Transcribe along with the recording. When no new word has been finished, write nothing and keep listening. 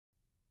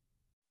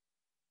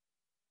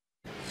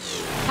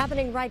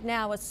Happening right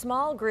now, a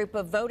small group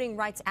of voting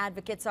rights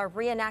advocates are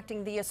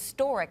reenacting the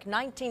historic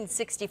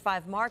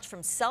 1965 march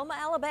from Selma,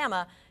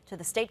 Alabama to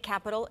the state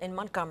capitol in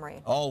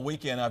Montgomery. All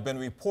weekend I've been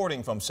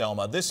reporting from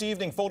Selma. This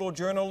evening,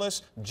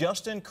 photojournalist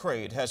Justin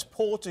Crate has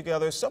pulled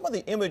together some of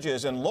the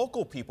images and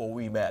local people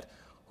we met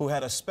who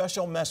had a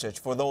special message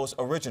for those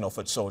original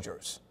foot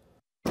soldiers.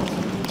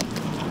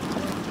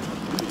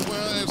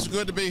 Well, it's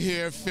good to be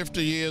here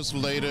 50 years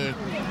later,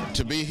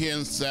 to be here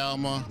in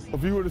Selma.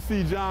 If you were to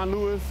see John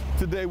Lewis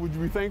today, would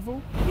you be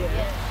thankful?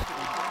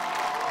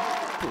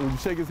 Yes. Would you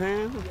shake his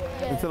hand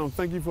and tell him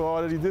thank you for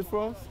all that he did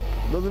for us?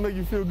 Does it make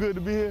you feel good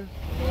to be here?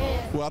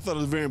 Yes. Well, I thought it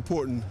was very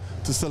important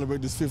to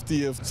celebrate this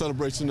 50th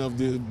celebration of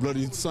the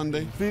Bloody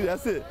Sunday. See,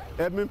 that's it.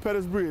 Edmund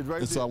Pettus Bridge,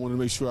 right? And so I wanted to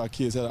make sure our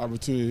kids had an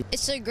opportunity.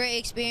 It's a great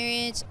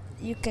experience.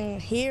 You can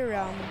hear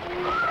them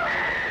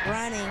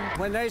running.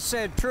 When they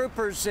said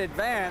troopers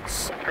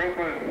advance,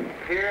 troopers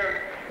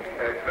here,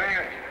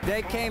 advance.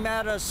 They came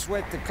at us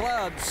with the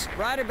clubs.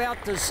 Right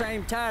about the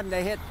same time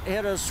they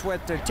hit us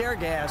with the tear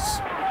gas.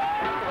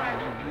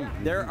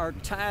 There are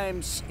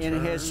times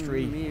in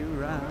history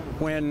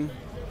when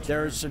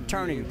there's a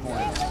turning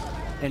point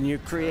and you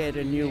create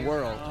a new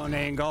world. I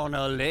ain't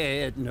gonna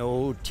let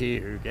no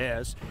tear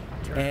gas.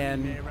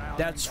 And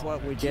that's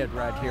what we did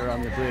right here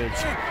on the bridge.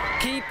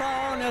 Keep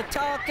on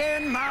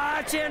a-talking,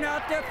 marching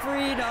up to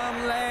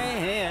freedom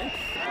land.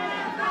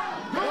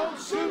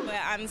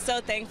 I'm so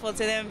thankful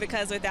to them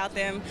because without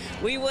them,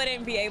 we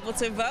wouldn't be able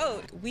to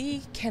vote.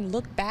 We can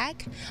look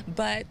back,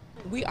 but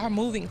we are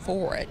moving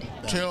forward.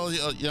 Tell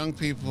young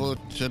people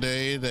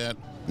today that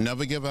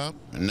never give up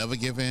and never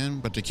give in,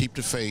 but to keep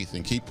the faith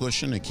and keep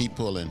pushing and keep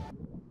pulling.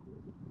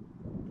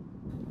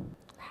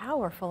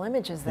 Powerful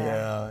images there.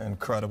 Yeah,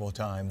 incredible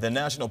time. The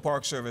National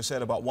Park Service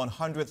said about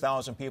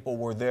 100,000 people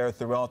were there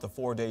throughout the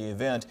four-day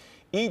event.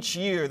 Each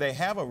year they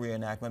have a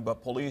reenactment,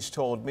 but police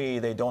told me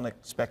they don't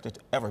expect it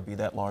to ever be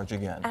that large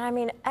again. And I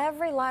mean,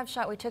 every live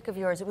shot we took of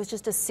yours, it was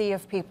just a sea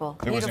of people.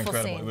 It was Beautiful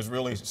incredible. scene. It was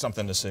really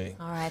something to see.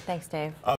 All right, thanks, Dave.